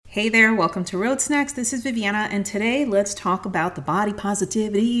Hey there, welcome to Road Snacks. This is Viviana, and today let's talk about the body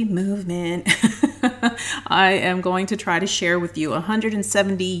positivity movement. I am going to try to share with you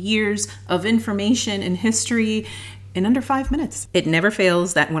 170 years of information and history in under 5 minutes. It never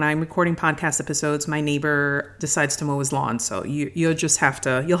fails that when I'm recording podcast episodes, my neighbor decides to mow his lawn. So you'll have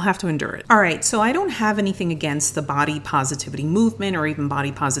to endure it. All right. So I don't have anything against the body positivity movement or even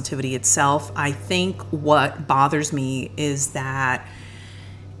body positivity itself. I think what bothers me is that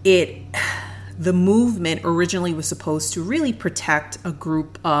the movement originally was supposed to really protect a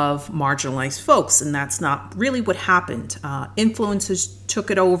group of marginalized folks, and that's not really what happened. Influencers took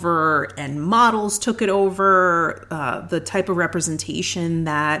it over and models took it over. The type of representation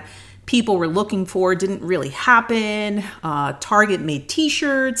that people were looking for didn't really happen. Target made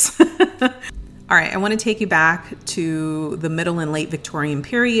t-shirts. All right, I want to take you back to the middle and late Victorian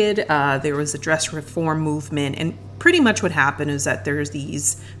period. There was a dress reform movement, and pretty much what happened is that there's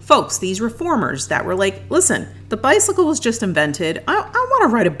these folks, these reformers that were like, listen, the bicycle was just invented. I want to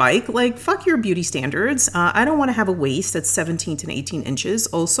ride a bike. Like, fuck your beauty standards. I don't want to have a waist that's 17 to 18 inches.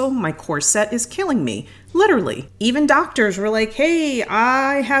 Also, my corset is killing me. Literally. Even doctors were like, hey,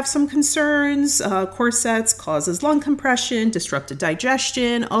 I have some concerns. Corsets causes lung compression, disrupted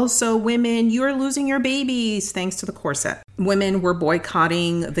digestion. Also, women, you're losing your babies thanks to the corset. Women were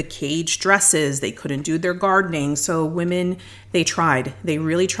boycotting the cage dresses. They couldn't do their gardening. So women, they tried. They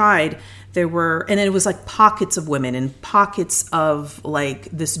really tried. And it was like pockets of women and pockets of like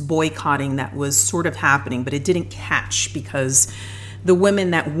this boycotting that was sort of happening, but it didn't catch because the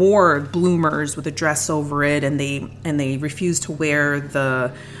women that wore bloomers with a dress over it and they refused to wear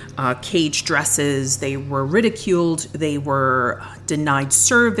the cage dresses, they were ridiculed, they were denied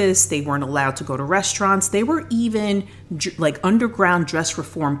service, they weren't allowed to go to restaurants. They were even like underground dress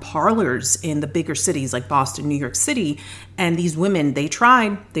reform parlors in the bigger cities like Boston, New York City. And these women, they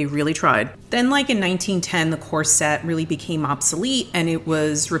really tried. Then like in 1910, the corset really became obsolete and it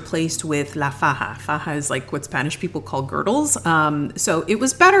was replaced with la faja. Faja is like what Spanish people call girdles. So it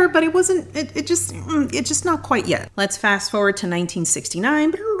was better, but it wasn't, it just not quite yet. Let's fast forward to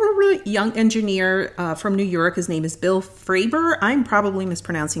 1969. Young engineer from New York. His name is Bill Fraber. I'm probably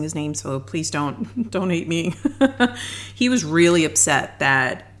mispronouncing his name, so please don't hate me. He was really upset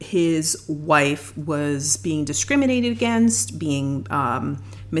that his wife was being discriminated against, being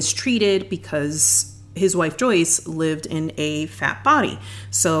mistreated because his wife Joyce lived in a fat body.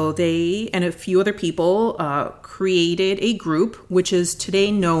 So they and a few other people created a group which is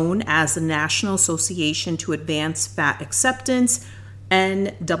today known as the National Association to Advance Fat Acceptance,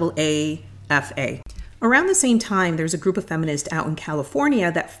 NAAFA. Around the same time, there's a group of feminists out in California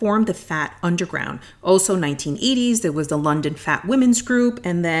that formed the Fat Underground. Also 1980s, there was the London Fat Women's Group.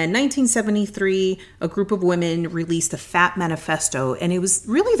 And then 1973, a group of women released the Fat Manifesto. And it was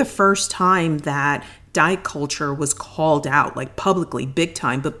really the first time that diet culture was called out, like publicly, big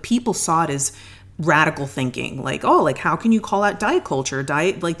time. But people saw it as radical thinking, like, oh, like how can you call out diet culture?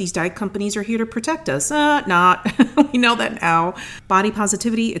 Like these diet companies are here to protect us. Not. We know that now. Body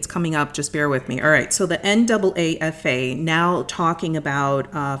positivity, it's coming up. Just bear with me. All right. So the NAAFA now talking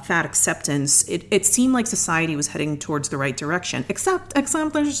about fat acceptance. It seemed like society was heading towards the right direction. Except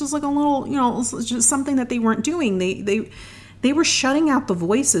there's just like a little, just something that they weren't doing. They were shutting out the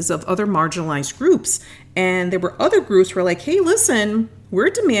voices of other marginalized groups. And there were other groups who were like, hey, listen, we're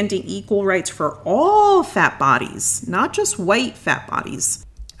demanding equal rights for all fat bodies, not just white fat bodies.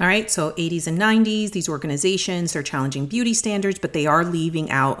 All right, so 80s and 90s, these organizations, they're challenging beauty standards, but they are leaving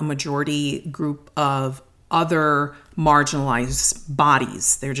out a majority group of other marginalized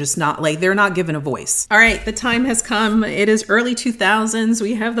bodies. They're just not they're not given a voice. All right, the time has come. It is early 2000s.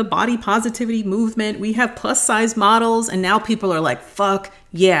 We have the body positivity movement. We have plus size models. And now people are like, fuck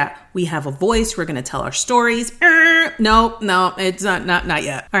yeah, we have a voice. We're going to tell our stories. No, it's not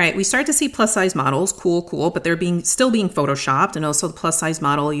yet. All right, we start to see plus size models. Cool, but they're still being photoshopped. And also the plus size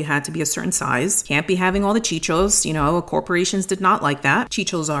model, you had to be a certain size. Can't be having all the chichos. Corporations did not like that.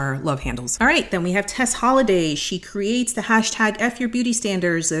 Chichos are love handles. All right, then we have Tess Holliday. She creates the hashtag F Your Beauty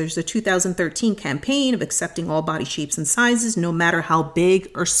Standards. There's a 2013 campaign of accepting all body shapes and sizes, no matter how big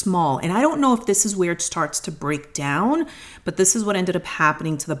or small. And I don't know if this is where it starts to break down, but this is what ended up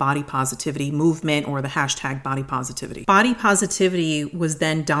happening to the body positivity movement or the hashtag body positivity. Body positivity was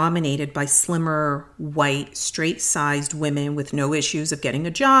then dominated by slimmer, white, straight-sized women with no issues of getting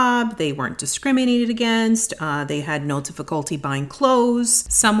a job. They weren't discriminated against. They had no difficulty buying clothes.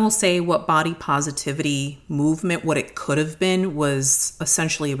 Some will say what body positivity movement, what it could have been, was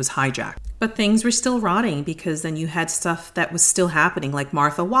essentially it was hijacked. But things were still rotting because then you had stuff that was still happening, like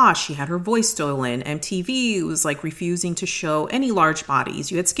Martha Wash. She had her voice stolen. MTV was like refusing to show any large bodies.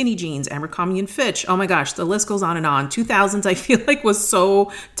 You had Skinny Jeans, Abercrombie and Fitch. Oh my gosh, the list goes on and on. 2000s, I feel like, was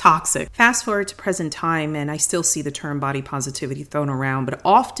so toxic. Fast forward to present time, and I still see the term body positivity thrown around, but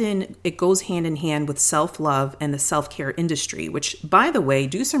often it goes hand in hand with self-love and the self-care industry, which, by the way,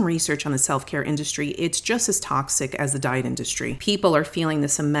 do some research on the self-care industry. It's just as toxic as the diet industry. People are feeling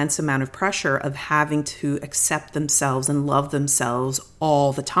this immense amount of pressure of having to accept themselves and love themselves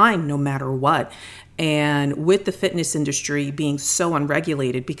all the time, no matter what. And with the fitness industry being so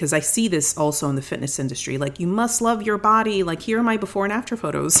unregulated, because I see this also in the fitness industry, like, you must love your body. Like, here are my before and after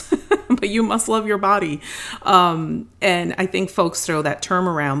photos, but you must love your body. And I think folks throw that term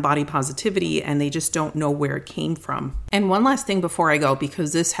around, body positivity, and they just don't know where it came from. And one last thing before I go,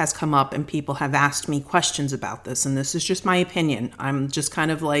 because this has come up and people have asked me questions about this, and this is just my opinion. I'm just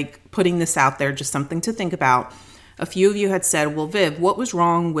kind of like putting this out there, just something to think about. A few of you had said, well, Viv, what was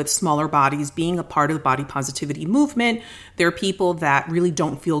wrong with smaller bodies being a part of the body positivity movement? There are people that really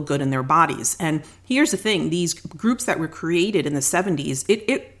don't feel good in their bodies. And here's the thing, these groups that were created in the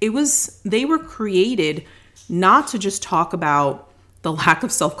 70s, they were created not to just talk about the lack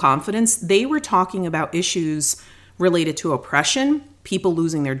of self-confidence. They were talking about issues related to oppression, people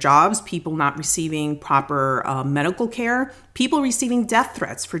losing their jobs, people not receiving proper medical care, people receiving death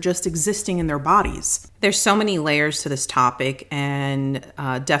threats for just existing in their bodies. There's so many layers to this topic and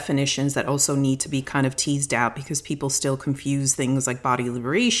definitions that also need to be kind of teased out because people still confuse things like body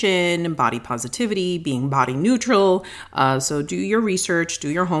liberation, body positivity, being body neutral. So do your research, do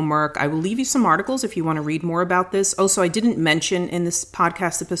your homework. I will leave you some articles if you want to read more about this. Also, I didn't mention in this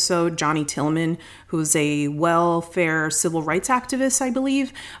podcast episode Johnny Tillman, who's a welfare civil rights activist, I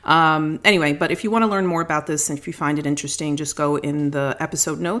believe. Anyway, but if you want to learn more about this and if you find it interesting, just go in the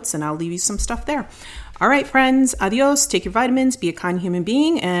episode notes and I'll leave you some stuff there. All right, friends, adios, take your vitamins, be a kind human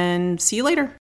being, and see you later.